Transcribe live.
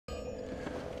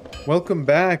Welcome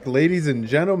back, ladies and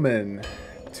gentlemen,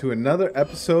 to another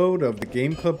episode of the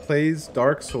Game Club Plays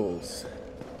Dark Souls.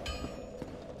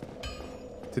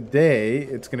 Today,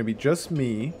 it's going to be just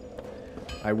me.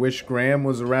 I wish Graham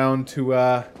was around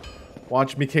to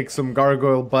watch me kick some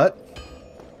gargoyle butt.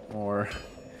 Or,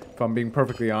 if I'm being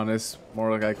perfectly honest,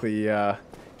 more likely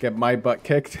get my butt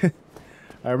kicked.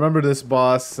 I remember this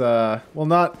boss, well,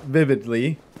 not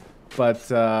vividly,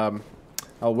 but I'll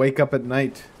wake up at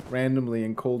night randomly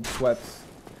in cold sweats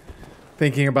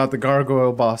thinking about the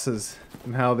gargoyle bosses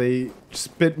and how they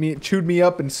chewed me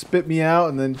up and spit me out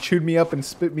and then chewed me up and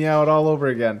spit me out all over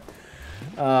again.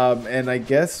 And I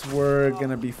guess we're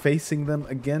gonna be facing them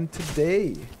again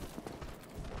today.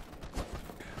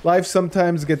 Life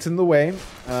sometimes gets in the way.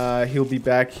 He'll be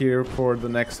back here for the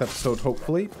next episode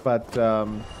hopefully, but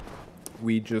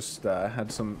we just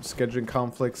had some scheduling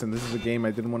conflicts, and this is a game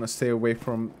I didn't want to stay away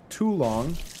from too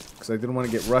long because I didn't want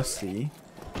to get rusty,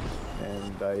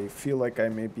 and I feel like I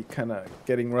may be kind of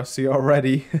getting rusty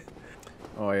already.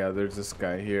 Oh yeah, there's this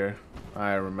guy here.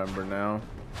 I remember now.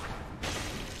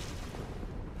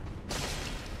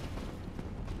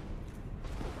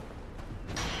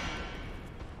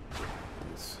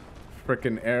 This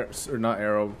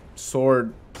frickin'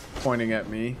 sword pointing at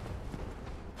me.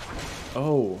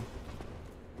 Oh.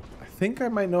 I think I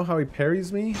might know how he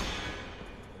parries me.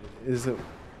 Is it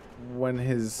when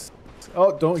his...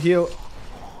 Oh, don't heal.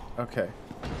 Okay.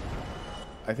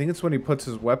 I think it's when he puts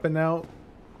his weapon out.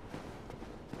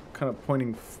 Kind of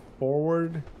pointing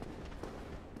forward.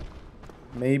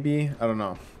 Maybe. I don't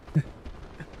know.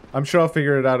 I'm sure I'll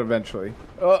figure it out eventually.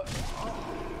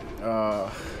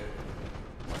 I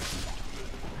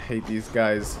hate these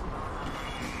guys.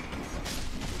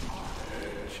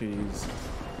 Jeez.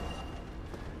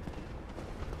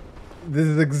 This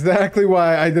is exactly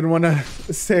why I didn't want to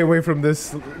stay away from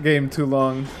this game too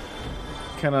long.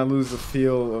 Kind of lose the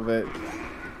feel of it.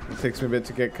 It takes me a bit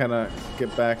to get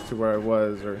back to where I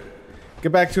was, or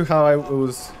get back to how I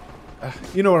was.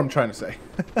 You know what I'm trying to say.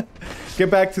 Get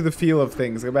back to the feel of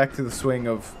things. Get back to the swing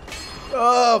of.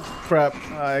 Oh crap!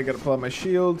 I gotta pull out my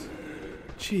shield.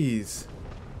 Jeez.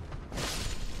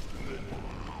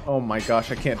 Oh my gosh!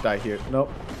 I can't die here.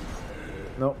 Nope.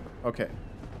 Nope. Okay.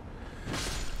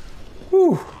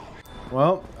 Whew.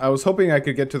 Well, I was hoping I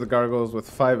could get to the gargoyles with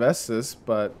 5 S's,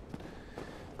 but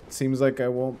it seems like I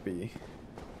won't be.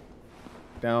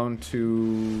 Down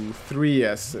to 3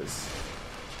 S's.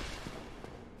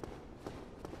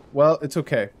 Well, it's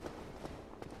okay.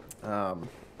 Gotta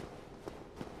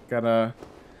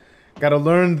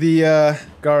learn the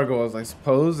gargoyles, I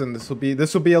suppose, and this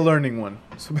will be a learning one.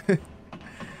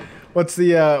 What's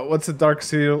the Dark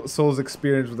Souls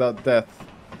experience without death?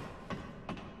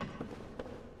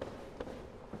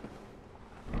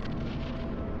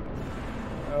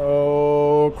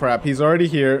 Oh crap, he's already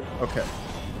here. Okay.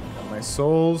 Got my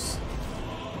souls.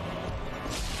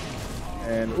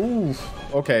 And ooh,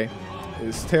 okay.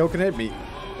 His tail can hit me.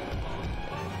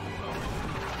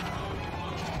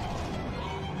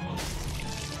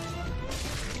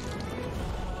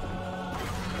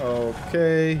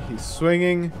 Okay, he's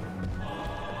swinging.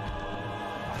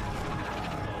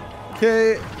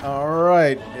 Okay,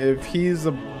 alright. If he's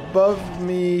above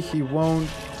me, he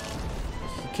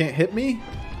can't hit me?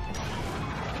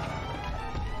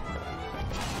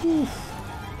 Whew.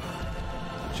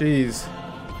 Jeez.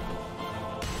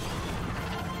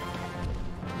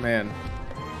 Man.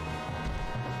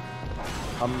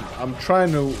 I'm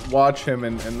trying to watch him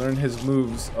and learn his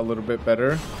moves a little bit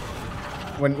better.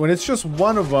 When it's just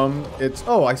one of them, it's...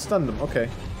 Oh, I stunned him. Okay.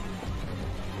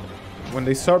 When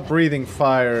they start breathing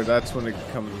fire, that's when it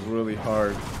becomes really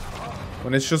hard.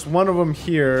 When it's just one of them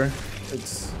here,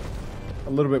 it's a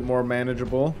little bit more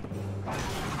manageable.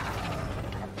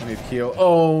 I need to heal.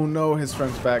 Oh no, his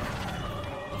friend's back.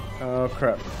 Oh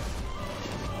crap.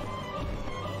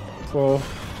 Oh.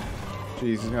 Jeez,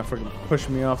 he's gonna freaking push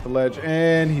me off the ledge,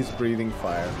 and he's breathing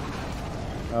fire.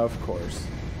 Of course.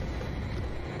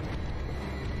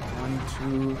 1,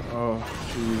 2. Oh,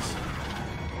 jeez.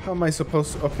 How am I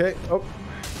supposed to? Okay. Oh.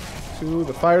 2.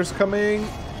 The fire's coming.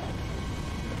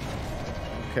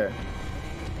 Okay.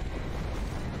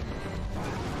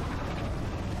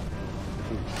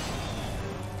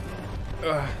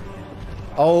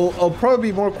 I'll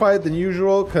probably be more quiet than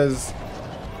usual because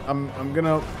I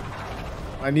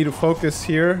need to focus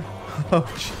here. Oh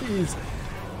jeez.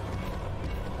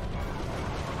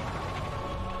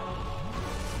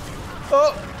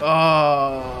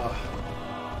 Oh.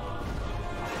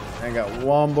 I got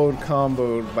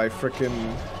comboed by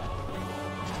frickin'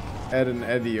 Ed and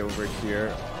Eddie over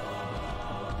here.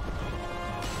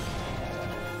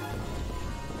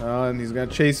 And he's gonna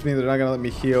chase me. They're not gonna let me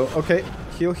heal. Okay,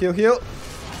 heal, heal, heal.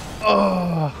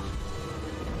 Oh,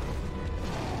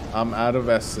 I'm out of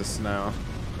Estus now.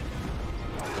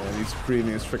 And he's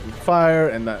breathing his freaking fire,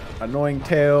 and that annoying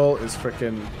tail is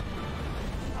freaking.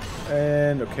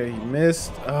 And okay, he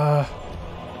missed. I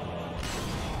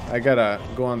gotta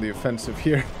go on the offensive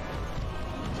here.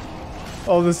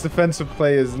 All this defensive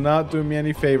play is not doing me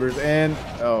any favors. And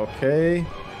okay,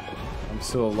 I'm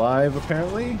still alive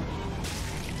apparently.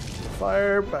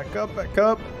 Fire, back up, back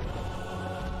up.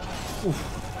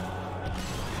 Oof.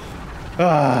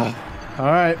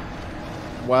 Alright.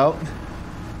 Well,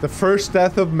 the first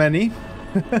death of many.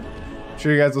 I'm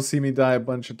sure you guys will see me die a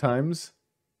bunch of times.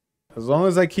 As long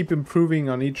as I keep improving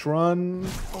on each run.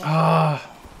 I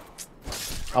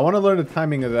want to learn the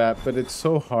timing of that, but it's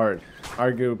so hard.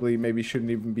 Arguably, maybe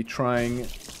shouldn't even be trying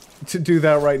to do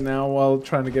that right now while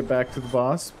trying to get back to the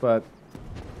boss, but...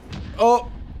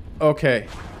 Oh! Okay.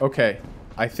 Okay.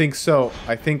 I think so.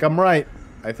 I think I'm right.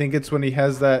 I think it's when he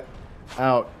has that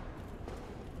out.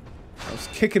 I was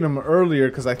kicking him earlier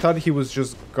because I thought he was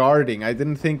just guarding. I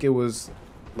didn't think it was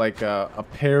like a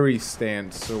parry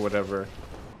stance or whatever.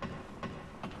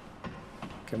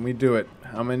 Can we do it?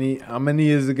 How many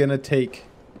is it gonna take?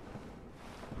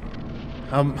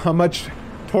 How much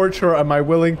torture am I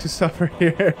willing to suffer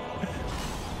here?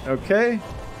 Okay.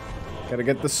 Gotta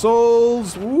get the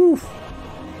souls. Woof.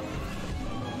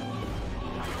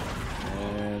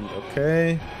 And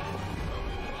okay.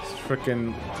 This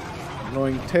frickin'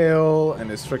 annoying tail and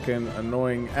his frickin'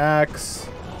 annoying axe.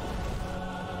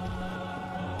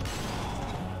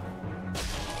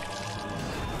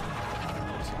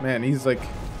 Man, he's like...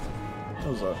 That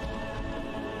was a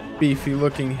beefy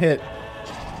looking hit.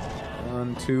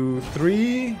 1, 2,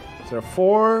 3. Is there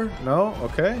 4? No?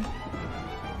 Okay.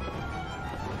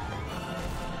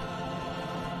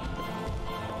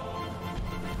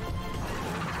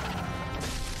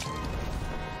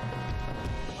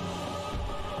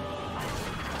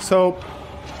 So,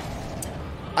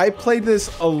 I played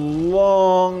this a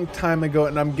long time ago,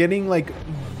 and I'm getting like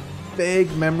vague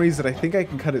memories that I think I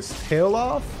can cut his tail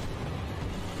off.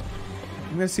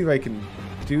 I'm gonna see if I can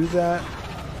do that.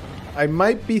 I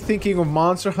might be thinking of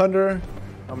Monster Hunter.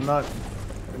 I'm not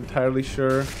entirely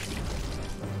sure,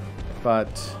 but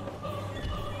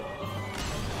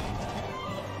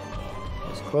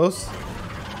it's close.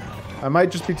 I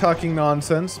might just be talking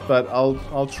nonsense, but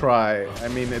I'll try. I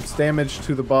mean, it's damage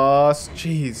to the boss.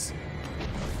 Jeez.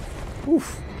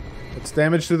 Oof. It's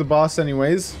damage to the boss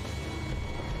anyways.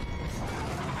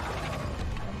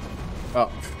 Oh.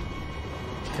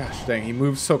 Gosh dang, he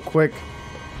moves so quick.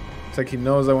 It's like he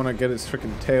knows I want to get his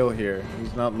freaking tail here.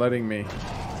 He's not letting me.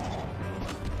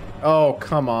 Oh,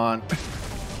 come on.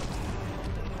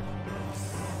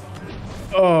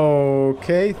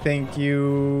 Okay, thank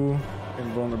you.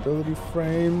 Invulnerability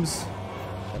frames.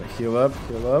 Gotta heal up,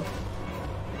 heal up.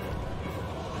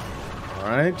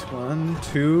 Alright, 1,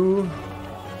 2.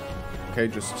 Okay,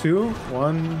 just 2.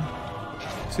 1,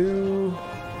 2.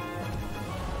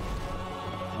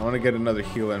 I want to get another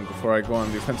heal in before I go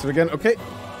on the offensive again. Okay.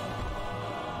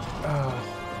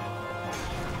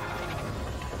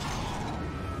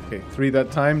 Okay, 3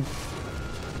 that time.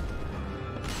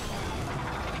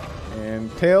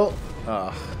 And tail.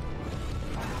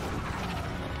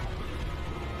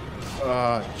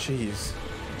 Jeez.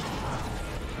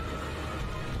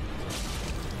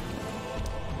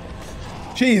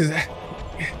 Jeez.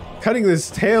 Cutting this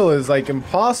tail is like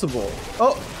impossible.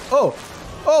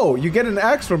 Oh, you get an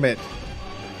axe from it.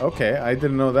 Okay, I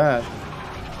didn't know that.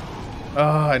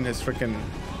 And his freaking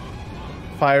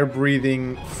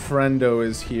fire-breathing friendo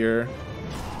is here.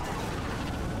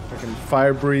 Freaking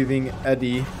fire-breathing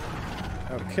Eddie.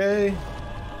 Okay.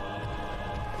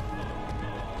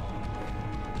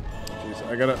 Jeez,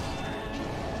 I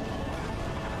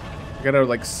gotta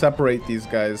like separate these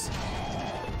guys.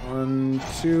 1,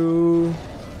 2,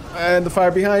 and the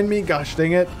fire behind me. Gosh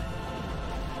dang it.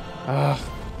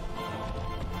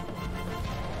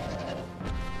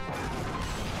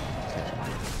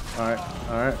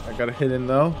 Alright, I got a hit in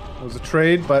though. It was a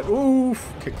trade, but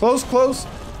oof. Okay, close.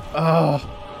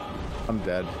 I'm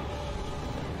dead.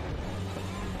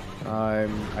 I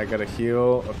gotta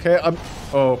heal. Okay,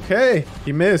 okay.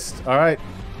 He missed. Alright.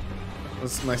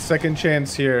 This is my second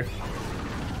chance here.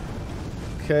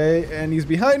 Okay, and he's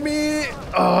behind me.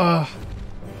 I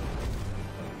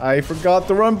forgot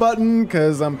the run button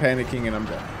because I'm panicking and I'm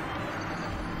dead.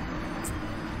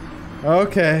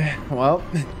 Okay, well.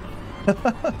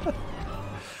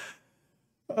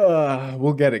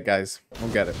 We'll get it, guys.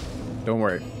 We'll get it. Don't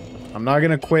worry. I'm not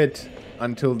gonna quit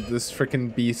until this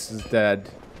freaking beast is dead.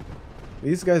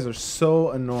 These guys are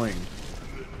so annoying.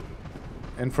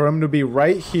 And for him to be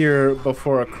right here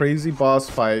before a crazy boss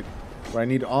fight where I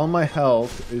need all my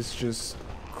health is just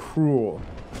cruel.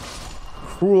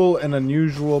 Cruel and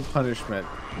unusual punishment.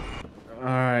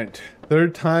 Alright.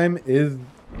 Third time is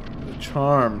the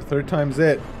charm. Third time's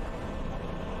it.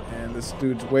 And this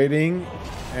dude's waiting.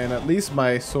 And at least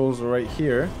my souls are right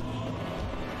here.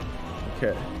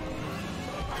 Okay.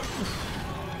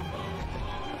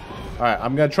 Alright,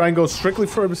 I'm gonna try and go strictly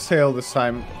for his tail this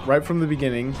time. Right from the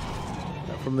beginning.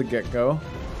 From the get-go.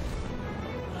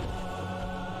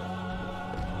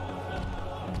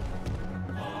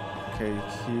 Okay,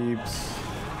 he keeps...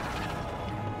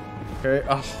 Okay,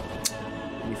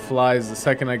 he flies the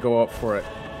second I go up for it.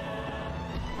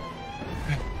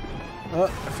 I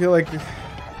feel like...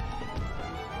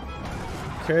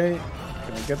 Okay,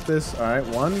 can I get this? Alright,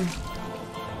 one.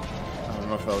 I don't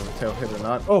know if that was a tail hit or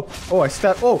not. I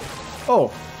stabbed...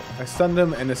 I stunned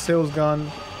him and his sail's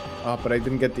gone. But I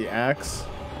didn't get the axe.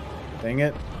 Dang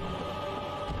it.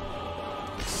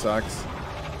 Sucks.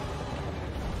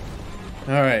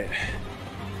 Alright.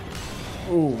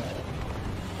 Ooh.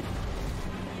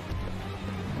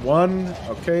 One.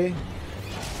 Okay.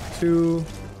 Two.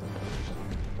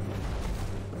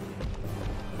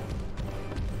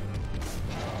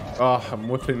 I'm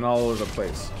whipping all over the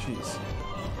place. Jeez.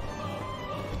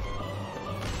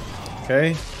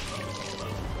 Okay.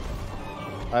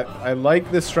 I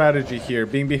like this strategy here,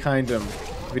 being behind him.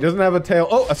 If he doesn't have a tail...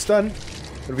 Oh, a stun!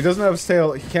 But if he doesn't have a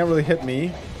tail, he can't really hit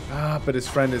me. But his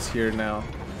friend is here now.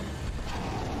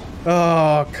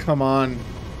 Oh, come on.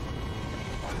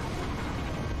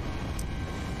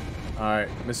 Alright,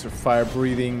 Mr.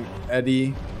 Fire-breathing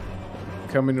Eddie.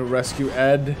 Coming to rescue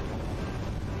Ed.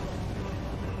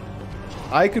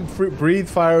 I could breathe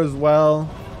fire as well.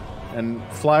 And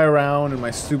fly around in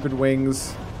my stupid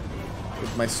wings.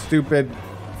 With my stupid...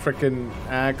 frickin'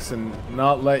 axe and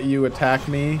not let you attack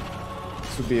me.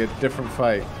 This would be a different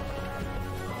fight.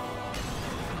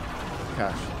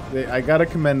 Gosh. I gotta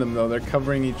commend them though. They're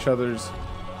covering each other's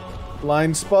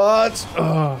blind spots.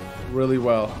 Really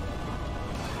well.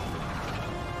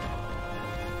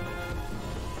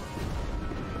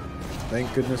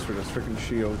 Thank goodness for this frickin'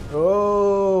 shield.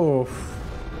 Oh!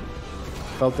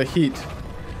 Felt the heat.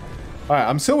 Alright,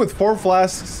 I'm still with 4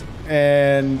 flasks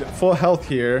and full health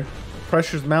here.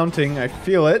 Pressure's mounting, I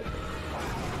feel it.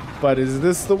 But is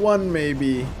this the one,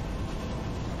 maybe?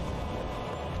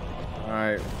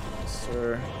 Alright,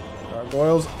 sir.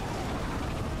 Gargoyles.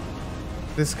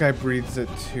 This guy breathes it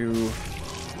too.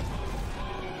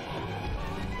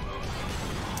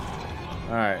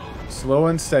 Alright, slow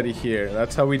and steady here.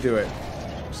 That's how we do it.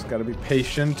 Just gotta be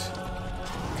patient.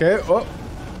 Okay,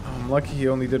 I'm lucky he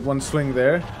only did 1 swing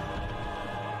there.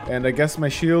 And I guess my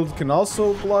shield can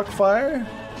also block fire?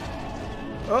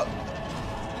 Oh.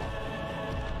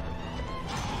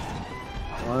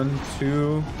 1,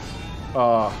 2.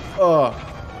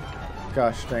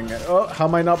 Gosh dang it. How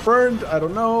am I not burned? I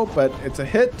don't know, but it's a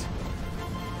hit.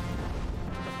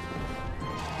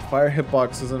 Fire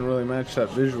hitbox doesn't really match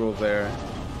that visual there.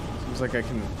 Seems like I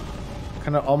can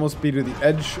kind of almost be to the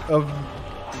edge of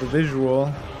the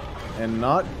visual and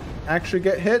not actually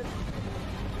get hit.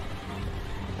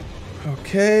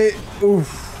 Okay.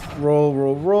 Oof. Roll,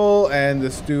 roll, roll, and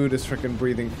this dude is freaking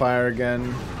breathing fire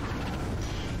again.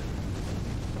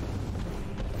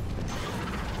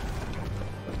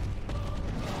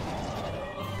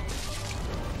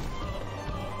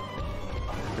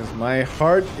 Because my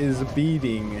heart is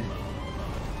beating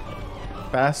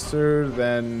faster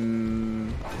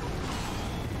than...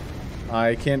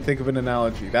 I can't think of an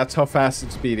analogy. That's how fast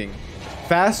it's beating.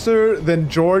 Faster than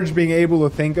George being able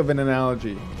to think of an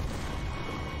analogy.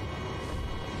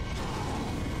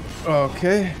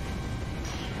 Okay.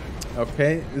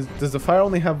 Okay. Does the fire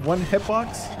only have 1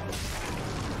 hitbox? I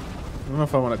don't know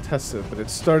if I want to test it, but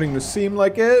it's starting to seem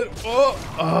like it.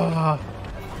 That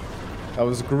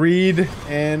was greed,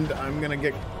 and I'm gonna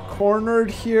get cornered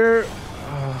here.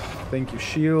 Thank you,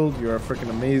 shield. You are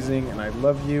freaking amazing, and I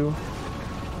love you.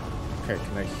 Okay,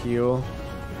 can I heal?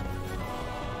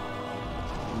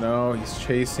 No, he's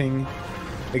chasing.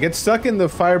 It gets stuck in the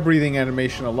fire breathing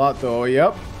animation a lot, though.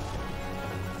 Yep.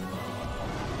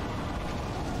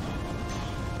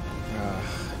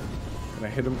 Can I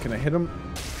hit him? Can I hit him?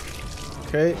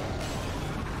 Okay.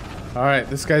 Alright,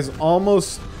 this guy's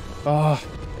almost...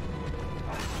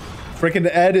 Freaking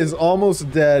Ed is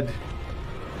almost dead.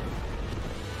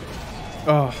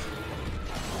 Oh,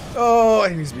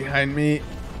 and he's behind me.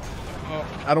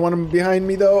 I don't want him behind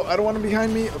me, though. I don't want him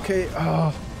behind me. Okay.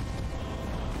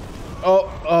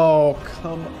 Oh,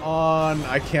 come on.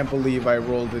 I can't believe I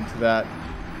rolled into that.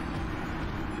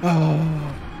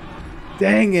 Oh,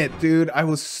 dang it, dude. I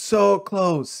was so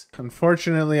close.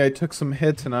 Unfortunately, I took some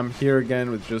hits and I'm here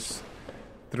again with just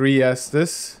 3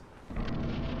 Estus.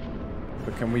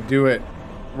 But can we do it?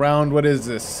 Round, what is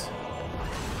this?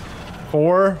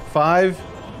 4? 5?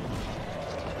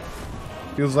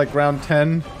 Feels like round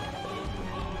 10.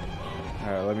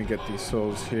 Alright, let me get these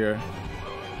souls here.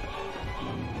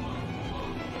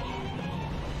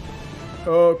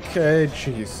 Okay,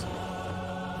 jeez.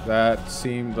 That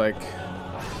seemed like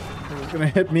it was gonna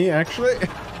hit me, actually.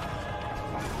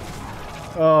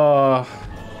 Oh.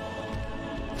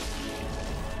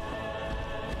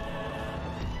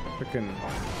 Freaking.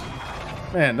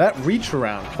 Man, that reach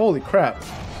around. Holy crap.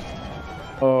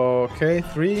 Okay,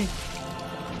 3.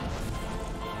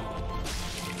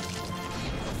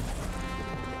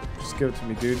 Just give it to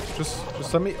me, dude.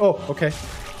 Just let me. Oh, okay.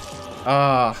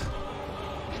 Ah.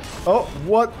 Oh,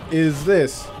 what is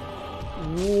this?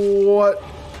 What?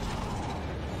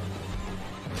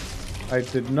 I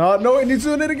did not know it needs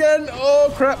doing it again.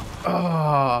 Oh, crap.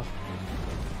 Ah.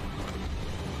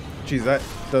 Jeez, that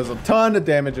does a ton of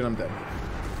damage and I'm dead.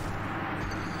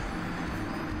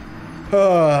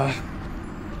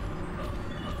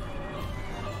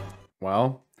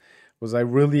 Well, was I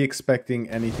really expecting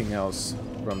anything else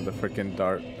from the freaking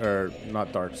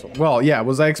not Dark Souls? Well, yeah,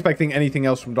 was I expecting anything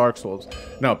else from Dark Souls?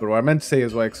 No, but what I meant to say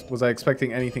is, was I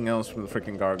expecting anything else from the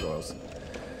freaking gargoyles?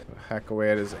 Hack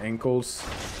away at his ankles.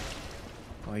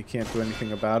 Well, he can't do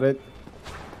anything about it.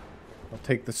 I'll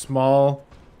take the small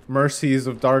mercies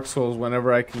of Dark Souls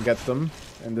whenever I can get them,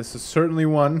 and this is certainly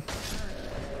one.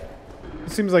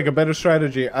 It seems like a better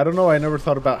strategy. I don't know, I never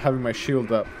thought about having my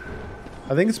shield up.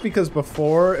 I think it's because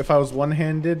before, if I was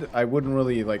one-handed, I wouldn't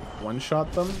really, like,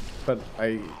 one-shot them. But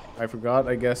I forgot,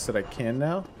 I guess, that I can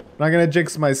now. I'm not gonna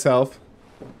jinx myself.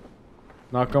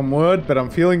 Knock on wood, but I'm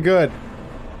feeling good.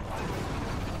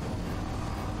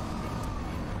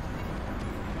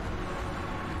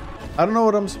 I don't know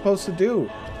what I'm supposed to do.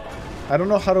 I don't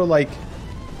know how to, like,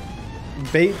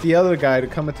 bait the other guy to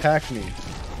come attack me.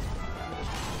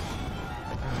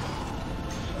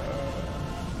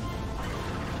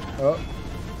 Oh.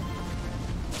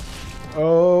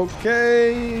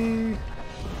 Okay.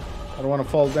 I don't want to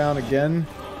fall down again.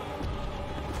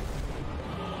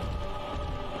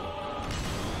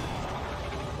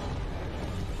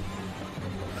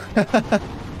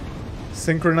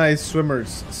 Synchronized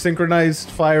swimmers. Synchronized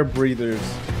fire breathers.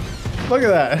 Look at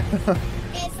that.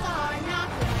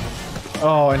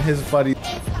 Oh, and his buddy.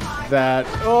 That.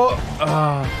 Oh.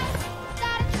 Oh.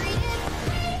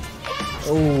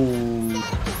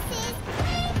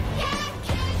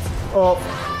 Oh.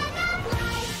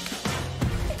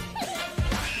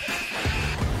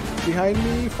 Behind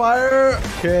me, fire.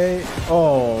 Okay.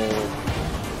 Oh.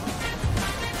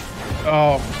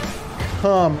 Oh.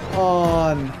 Come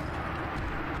on.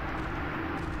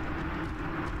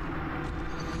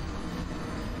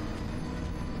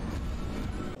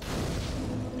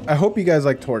 I hope you guys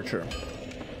like Torture,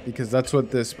 because that's what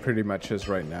this pretty much is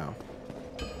right now.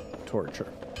 Torture.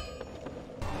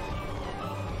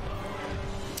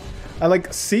 I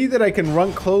like see that I can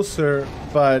run closer,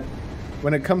 but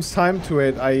when it comes time to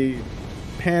it, I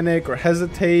panic or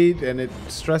hesitate, and it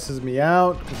stresses me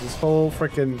out because this whole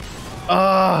freaking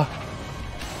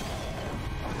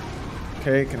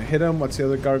Okay, can I hit him? What's the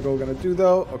other gargoyle gonna do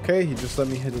though? Okay, he just let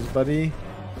me hit his buddy.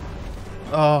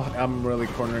 Oh, I'm really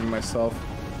cornering myself.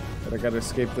 But I gotta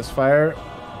escape this fire.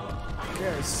 Okay,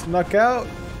 I snuck out.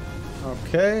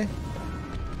 Okay.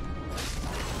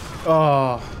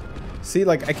 Oh. See,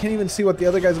 like, I can't even see what the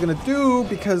other guy's gonna do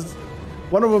because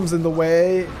one of them's in the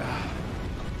way.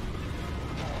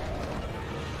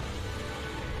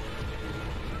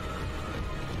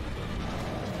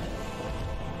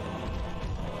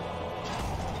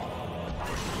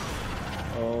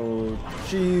 Oh,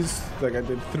 jeez. Like, I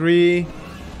did 3.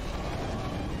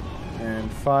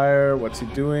 And fire. What's he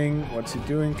doing? What's he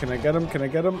doing? Can I get him? Can I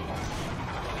get him?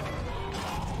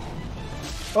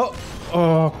 Oh,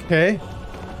 okay.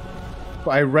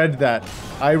 I read that.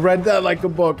 I read that like a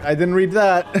book. I didn't read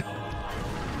that.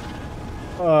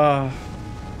 They're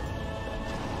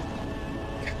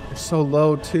so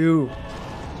low too.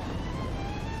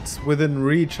 It's within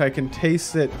reach. I can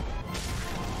taste it.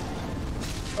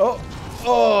 Oh,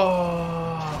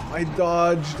 oh! I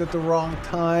dodged at the wrong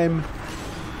time.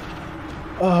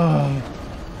 Oh,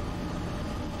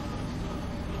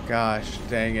 gosh,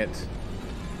 dang it.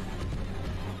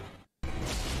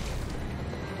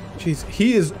 Jeez,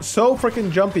 he is so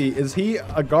freaking jumpy. Is he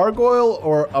a gargoyle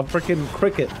or a freaking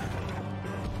cricket?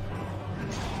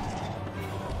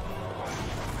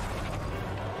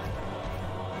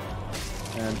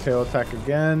 And tail attack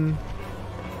again.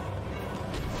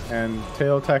 And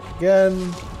tail attack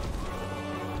again.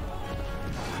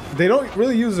 They don't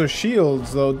really use their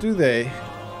shields though, do they?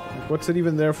 Like, what's it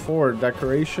even there for?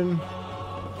 Decoration?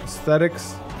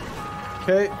 Aesthetics?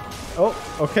 Okay. Oh,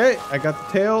 okay. I got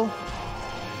the tail.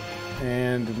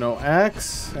 And no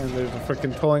axe. And there's the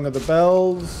freaking tolling of the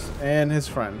bells. And his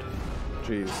friend.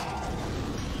 Jeez.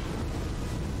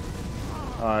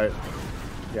 Alright.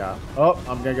 Yeah. Oh,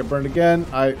 I'm gonna get burned again.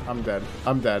 I'm dead.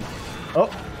 I'm dead. Oh.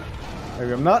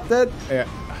 Maybe I'm not dead. Yeah.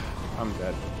 I'm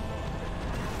dead.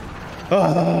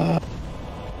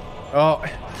 Oh,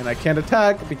 and I can't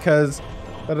attack because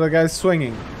that other guy's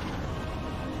swinging.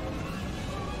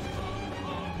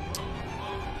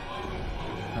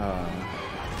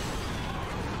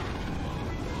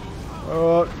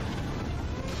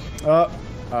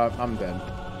 I'm dead.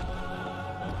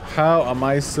 How am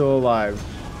I still alive?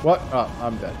 What? Oh,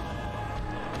 I'm dead.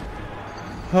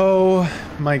 Oh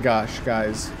my gosh,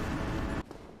 guys.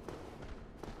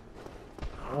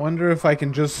 I wonder if I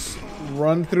can just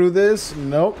run through this.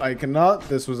 Nope, I cannot.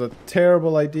 This was a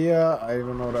terrible idea. I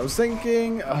don't know what I was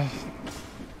thinking. I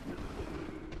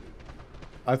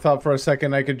thought for a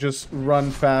second I could just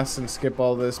run fast and skip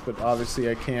all this, but obviously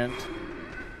I can't.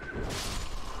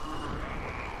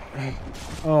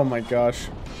 Oh my gosh.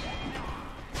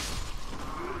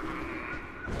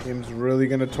 Game's really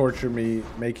gonna torture me,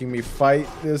 making me fight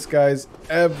this guys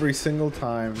every single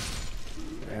time.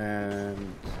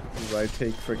 And I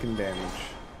take freaking damage.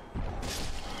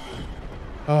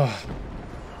 Oh.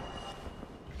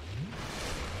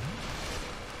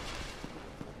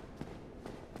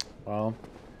 Well,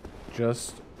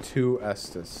 just 2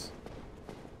 Estus.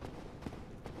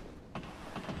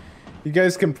 You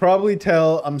guys can probably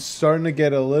tell I'm starting to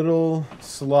get a little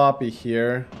sloppy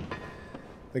here.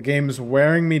 The game's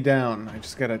wearing me down. I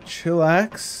just gotta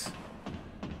chillax,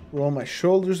 roll my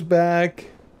shoulders back,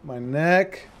 my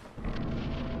neck,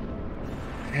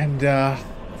 and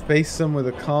face them with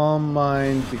a calm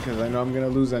mind because I know I'm gonna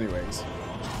lose anyways.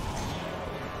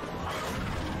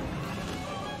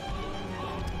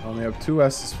 I only have 2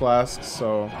 Estus flasks,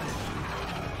 so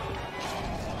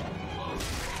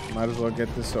might as well get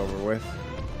this over with.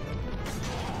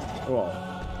 Cool.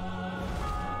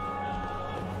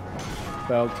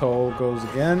 Bell toll goes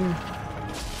again.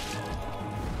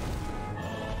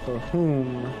 For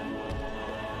whom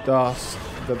doth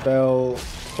the bell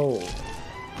toll?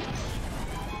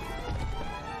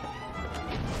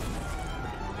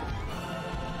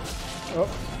 Oh,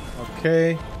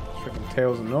 okay. Freaking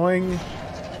tail's annoying.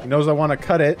 He knows I want to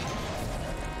cut it.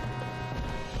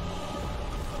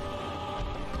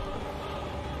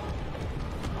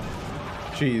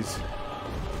 Jeez.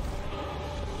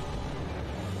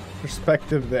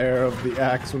 Perspective there of the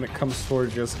axe when it comes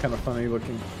towards you is kind of funny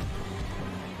looking.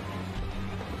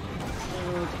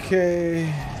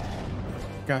 Okay.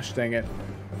 Gosh dang it.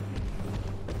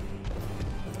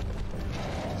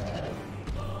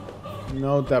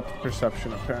 No depth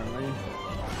perception apparently.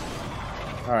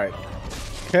 Alright.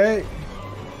 Okay.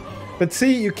 But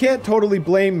see, you can't totally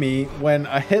blame me when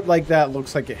a hit like that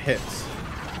looks like it hits.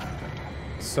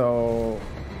 So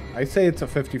I say it's a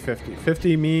 50-50.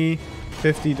 50 me,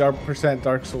 50%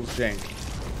 Dark Souls jank.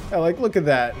 Yeah, like look at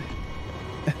that.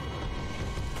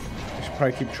 I should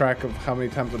probably keep track of how many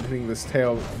times I'm hitting this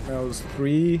tail. That was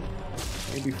 3,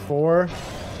 maybe 4.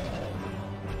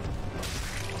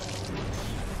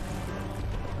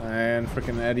 And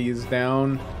freaking Eddie is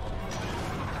down.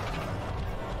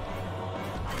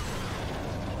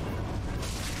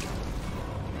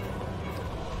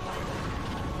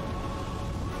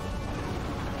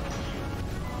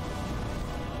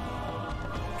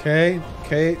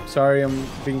 Okay, sorry I'm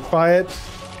being quiet.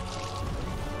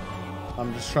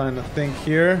 I'm just trying to think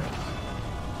here.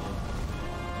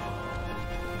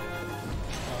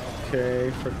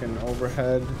 Okay, freaking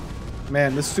overhead.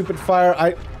 Man, this stupid fire,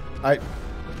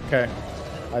 okay.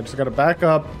 I just gotta back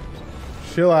up.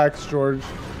 Chillax, George.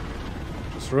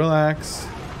 Just relax.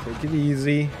 Take it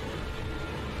easy.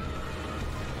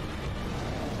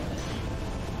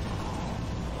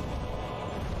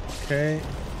 Okay.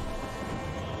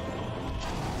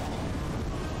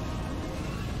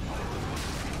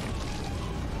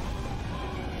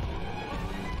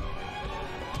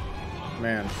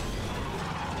 Man,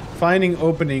 finding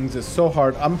openings is so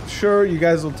hard. I'm sure you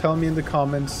guys will tell me in the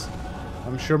comments.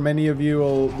 I'm sure many of you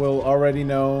will already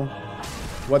know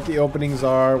what the openings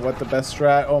are, what the best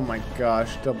strat. Oh my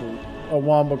gosh, a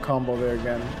wombo combo there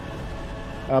again.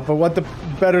 But what the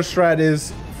better strat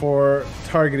is for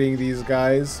targeting these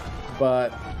guys. But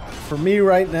for me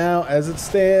right now, as it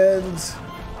stands,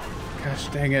 gosh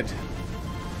dang it.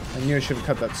 I knew I should have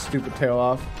cut that stupid tail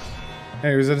off.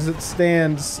 Anyways, as it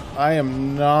stands, I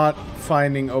am not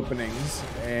finding openings,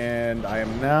 and I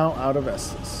am now out of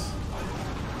Estus.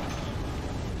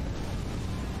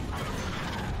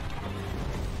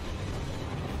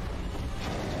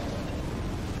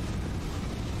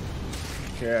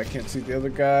 Okay, I can't see the other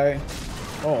guy.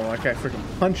 Oh, that guy freaking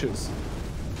punches.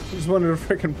 He just wanted to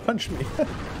freaking punch me.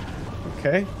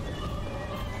 Okay.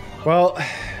 Well,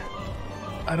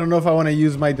 I don't know if I want to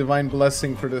use my Divine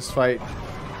Blessing for this fight.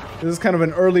 This is kind of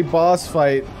an early boss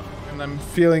fight, and I'm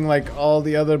feeling like all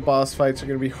the other boss fights are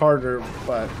going to be harder,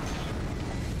 but...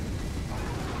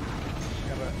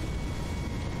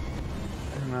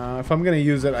 if I'm going to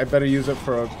use it, I better use it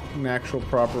for an actual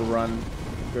proper run.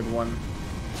 A good one.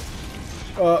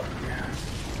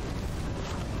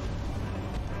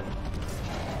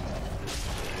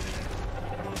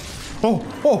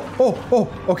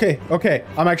 Okay.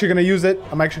 I'm actually gonna use it.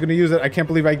 I can't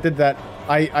believe I did that.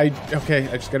 Okay,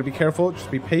 I just gotta be careful.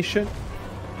 Just be patient.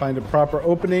 Find a proper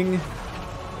opening.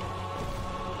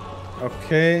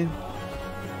 Okay.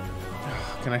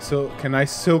 Can I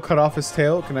still cut off his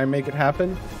tail? Can I make it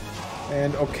happen?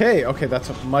 And okay, that's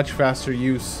a much faster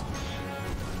use.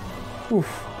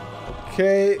 Oof.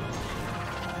 Okay.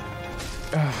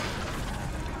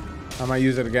 I might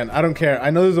use it again. I don't care. I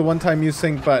know there's a one-time use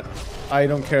thing, but I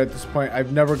don't care at this point.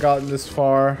 I've never gotten this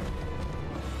far.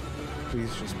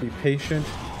 Please just be patient.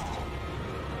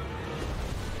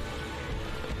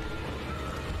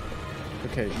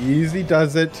 Okay, easy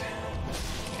does it.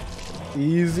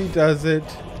 Easy does it.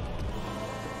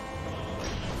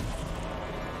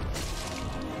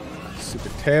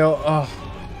 Stupid tail. Oh.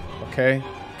 Okay.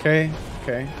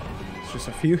 It's just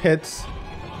a few hits.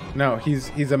 No,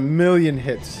 he's a million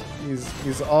hits.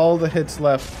 He's all the hits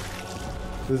left.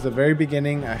 This is the very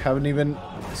beginning. I haven't even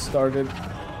started.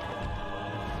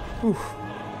 Whew.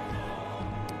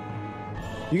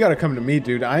 You gotta come to me,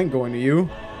 dude. I ain't going to you.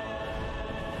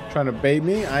 Trying to bait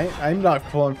me? I'm not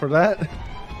falling for that.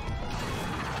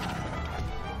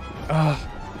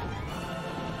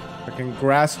 Fucking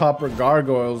grasshopper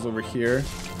gargoyles over here.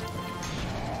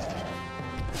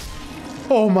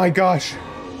 Oh my gosh.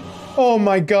 Oh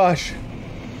my gosh.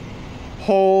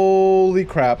 Holy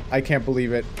crap. I can't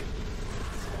believe it.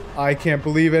 I can't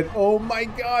believe it. Oh my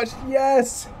gosh.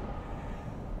 Yes.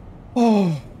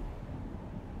 Oh.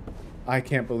 I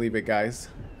can't believe it, guys.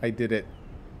 I did it.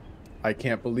 I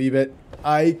can't believe it.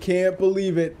 I can't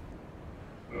believe it.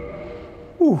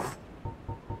 Whew.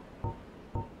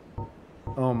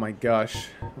 Oh my gosh.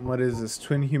 What is this?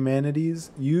 Twin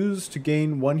humanities. Used to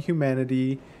gain 1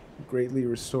 humanity. Greatly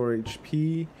restore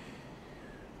HP.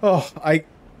 Oh,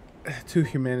 2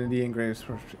 humanity and greatest.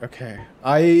 Okay.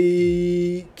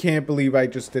 I can't believe I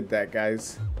just did that,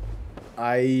 guys.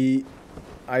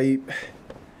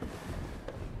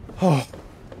 Oh.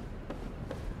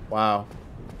 Wow.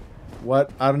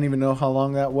 What? I don't even know how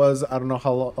long that was. I don't know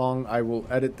how long I will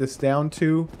edit this down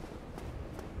to.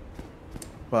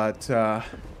 But, I'm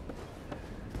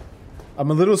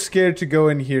a little scared to go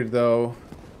in here, though.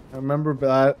 I remember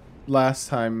that last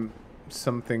time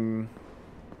something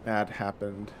bad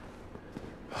happened.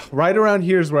 Right around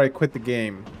here is where I quit the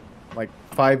game. Like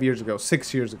 5 years ago.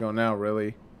 6 years ago now,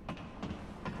 really.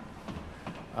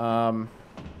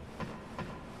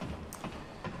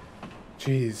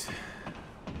 Jeez.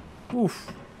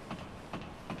 Oof.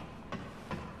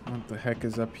 What the heck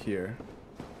is up here?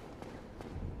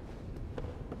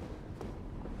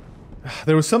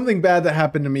 There was something bad that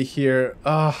happened to me here.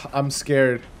 I'm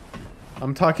scared.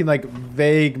 I'm talking like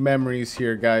vague memories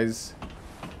here, guys.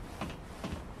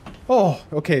 Oh,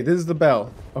 okay, this is the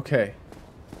bell. Okay.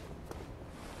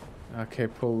 Okay,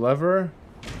 pull lever.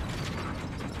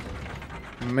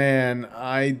 Man,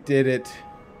 I did it.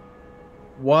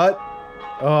 What?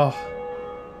 Oh.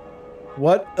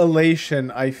 What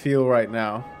elation I feel right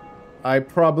now. I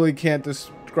probably can't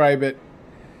describe it.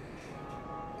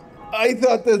 I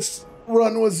thought this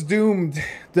run was doomed.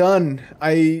 Done.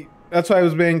 That's why I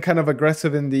was being kind of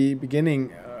aggressive in the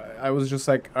beginning. I was just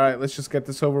like, alright, let's just get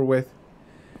this over with.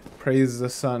 Praise the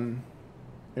sun.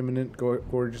 Imminent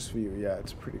gorgeous view. Yeah,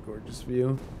 it's a pretty gorgeous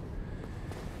view.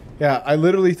 Yeah, I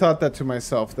literally thought that to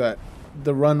myself, that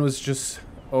the run was just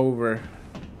over.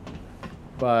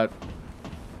 But,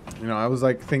 you know, I was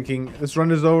like thinking, this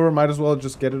run is over, might as well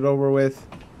just get it over with.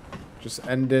 Just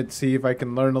end it, see if I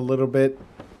can learn a little bit.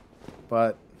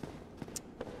 But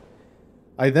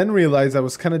I then realized I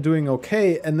was kind of doing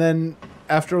okay, and then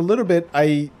after a little bit,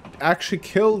 I actually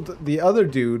killed the other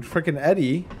dude, frickin'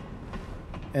 Eddie.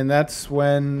 And that's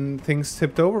when things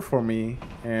tipped over for me,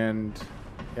 and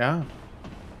yeah.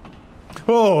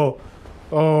 Oh!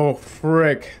 Oh,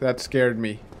 frick. That scared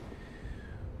me.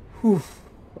 Whew.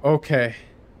 Okay.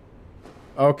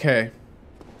 Okay.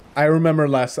 I remember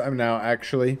last time now,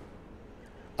 actually.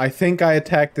 I think I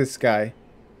attacked this guy,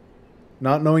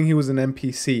 not knowing he was an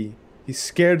NPC. He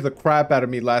scared the crap out of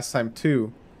me last time,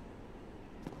 too.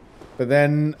 But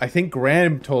then, I think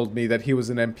Graham told me that he was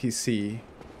an NPC.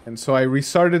 And so I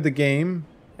restarted the game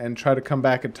and tried to come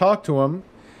back and talk to him.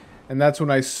 And that's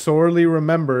when I sorely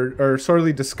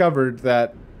discovered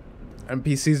that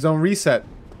NPCs don't reset,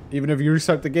 even if you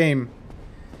restart the game.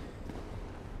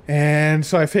 And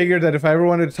so I figured that if I ever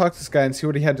wanted to talk to this guy and see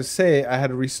what he had to say, I had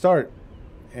to restart.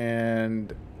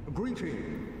 And...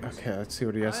 okay, let's see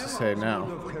what he has to say now.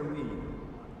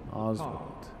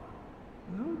 Oswald.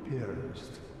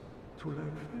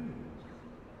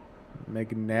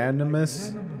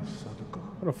 Magnanimous?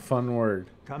 What a fun word.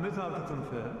 Cometh thou to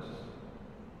confess,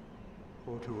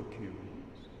 or to accuse?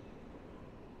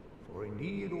 For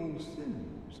indeed all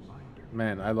sins minor.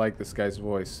 Man, I like this guy's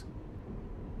voice.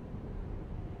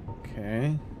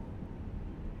 Okay.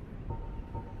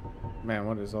 Man,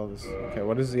 what is all this? Okay,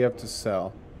 what does he have to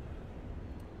sell?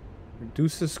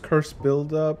 Reduces curse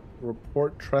buildup,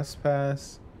 report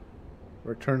trespass,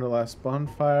 return to last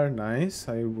bonfire. Nice.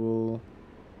 I will...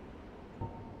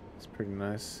 it's pretty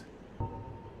nice.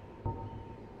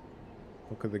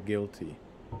 Book of the Guilty.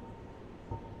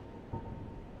 How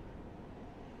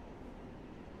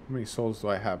many souls do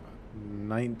I have?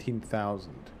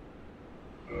 19,000.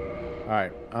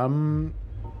 Alright,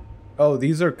 oh,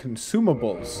 these are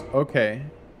consumables. Okay.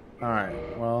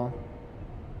 Alright, well...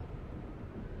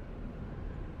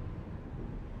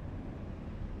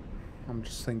 I'm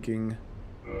just thinking...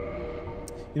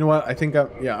 you know what? I think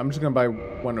I'm just gonna buy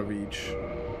one of each.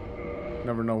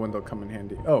 Never know when they'll come in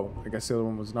handy. Oh, I guess the other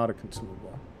one was not a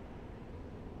consumable.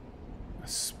 A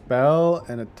spell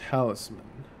and a talisman.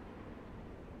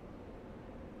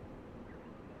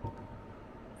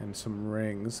 And some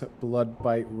rings. Blood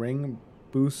bite ring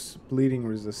boosts bleeding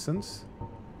resistance.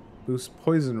 Boosts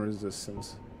poison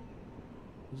resistance.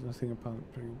 There's nothing upon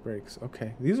it breaks.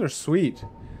 Okay, these are sweet.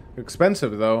 They're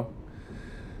expensive though.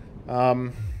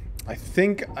 I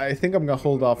think I'm gonna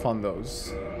hold off on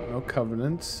those. No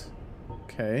covenants.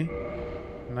 Okay.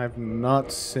 And I've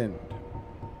not sinned.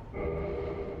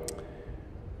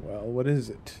 Well, what is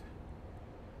it?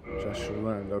 Gesture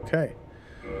learned. Okay.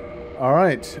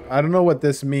 Alright. I don't know what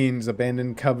this means.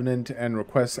 Abandon covenant and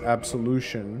request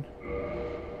absolution.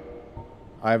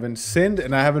 I haven't sinned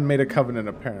and I haven't made a covenant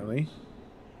apparently.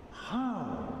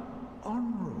 How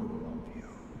honorable of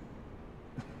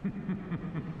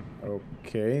you.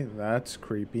 Okay, that's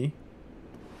creepy.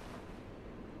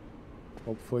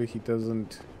 Hopefully he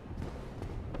doesn't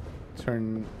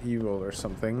turn evil or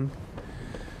something.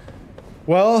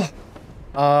 Well,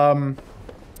 I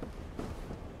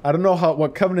don't know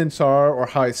what covenants are or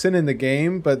how I sin in the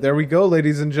game, but there we go,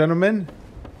 ladies and gentlemen.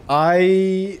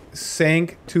 I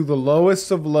sank to the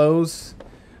lowest of lows,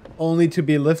 only to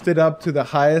be lifted up to the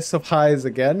highest of highs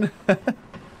again.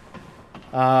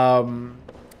 I'm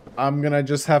gonna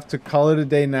just have to call it a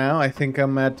day now. I think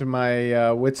I'm at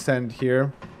my wit's end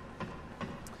here.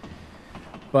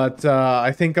 But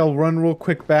I think I'll run real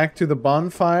quick back to the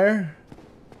bonfire.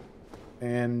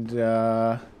 And,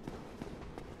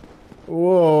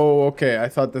 whoa, okay. I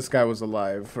thought this guy was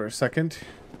alive for a second.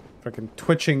 Freaking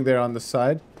twitching there on the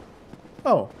side.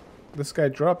 Oh, this guy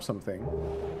dropped something.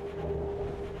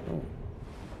 Oh.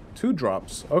 2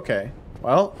 drops. Okay.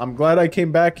 Well, I'm glad I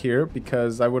came back here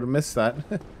because I would have missed that.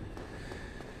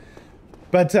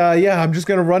 But, yeah, I'm just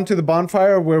going to run to the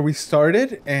bonfire where we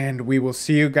started, and we will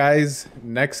see you guys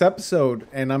next episode.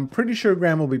 And I'm pretty sure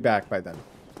Graham will be back by then.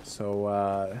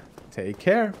 So, take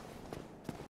care.